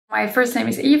My first name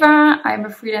is Eva. I'm a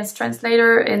freelance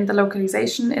translator in the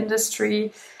localization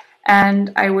industry,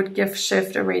 and I would give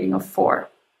Shift a rating of 4.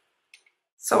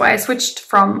 So I switched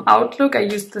from Outlook. I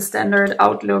used the standard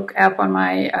Outlook app on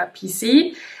my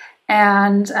PC,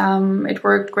 and it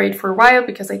worked great for a while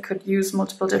because I could use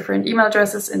multiple different email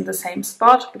addresses in the same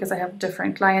spot, because I have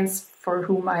different clients for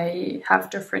whom I have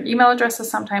different email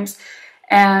addresses sometimes.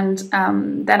 And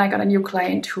then I got a new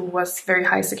client who was very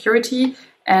high security,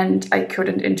 and I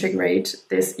couldn't integrate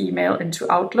this email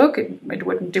into Outlook. It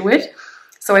wouldn't do it.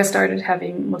 So I started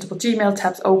having multiple Gmail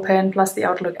tabs open, plus the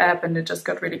Outlook app, and it just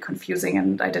got really confusing,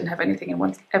 and I didn't have everything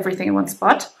in one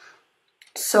spot.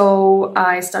 So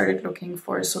I started looking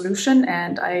for a solution,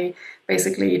 and I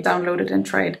basically downloaded and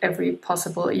tried every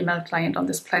possible email client on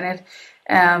this planet.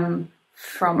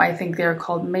 From, I think they're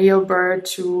called Mailbird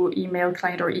to email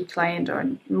client or e-client, or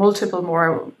multiple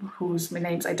more whose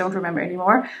names I don't remember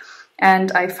anymore.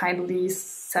 And I finally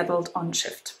settled on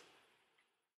Shift.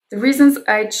 The reasons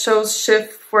I chose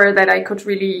Shift were that I could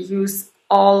really use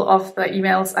all of the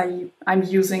emails I'm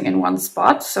using in one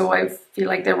spot. So I feel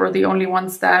like they were the only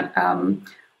ones that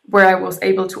where I was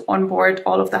able to onboard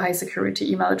all of the high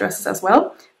security email addresses as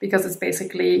well, because it's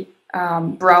basically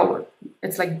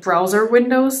it's like browser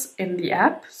windows in the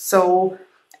app. So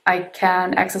I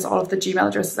can access all of the Gmail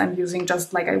addresses I'm using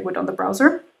just like I would on the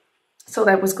browser. So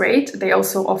that was great. They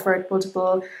also offered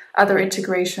multiple other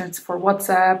integrations for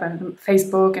WhatsApp and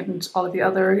Facebook and all of the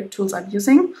other tools I'm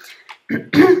using.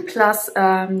 Plus,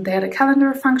 they had a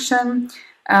calendar function.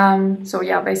 So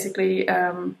yeah, basically,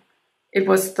 it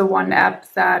was the one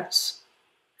app that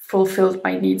fulfilled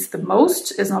my needs the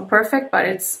most. It's not perfect, but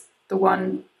it's the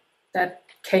one that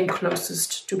came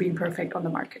closest to being perfect on the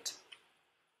market.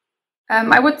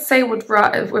 I would say it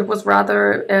was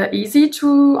rather easy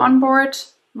to onboard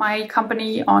my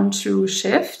company onto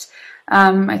Shift.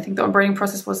 I think the onboarding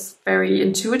process was very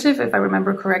intuitive. If I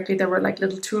remember correctly, there were like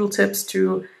little tool tips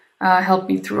to help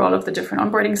me through all of the different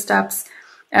onboarding steps.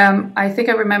 I think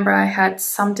I remember I had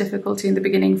some difficulty in the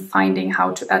beginning finding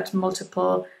how to add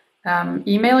multiple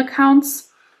email accounts.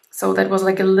 So that was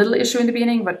like a little issue in the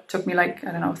beginning, but it took me like,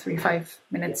 I don't know, 3-5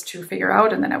 minutes to figure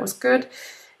out, and then I was good.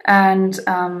 And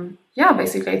yeah,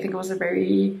 basically, I think it was a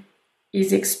very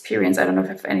easy experience. I don't know if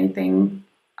I have anything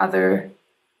other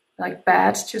like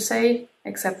bad to say,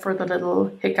 except for the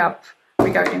little hiccup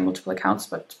regarding multiple accounts,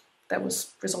 but that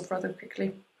was resolved rather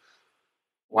quickly.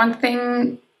 One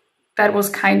thing that was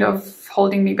kind of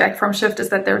holding me back from Shift is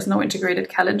that there's no integrated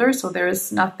calendar. So there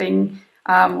is nothing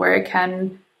where I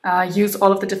can use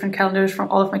all of the different calendars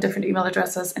from all of my different email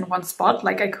addresses in one spot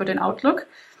like I could in Outlook.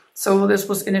 So this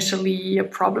was initially a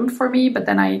problem for me, but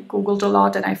then I Googled a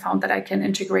lot and I found that I can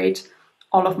integrate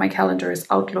all of my calendars,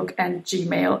 Outlook and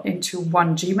Gmail, into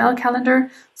one Gmail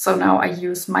calendar. So now I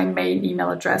use my main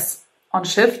email address on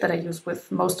Shift that I use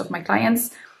with most of my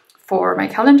clients for my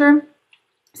calendar.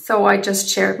 So I just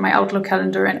shared my Outlook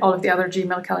calendar and all of the other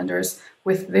Gmail calendars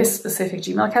with this specific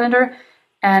Gmail calendar.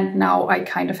 And now I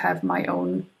kind of have my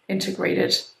own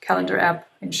integrated calendar app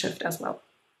in Shift as well.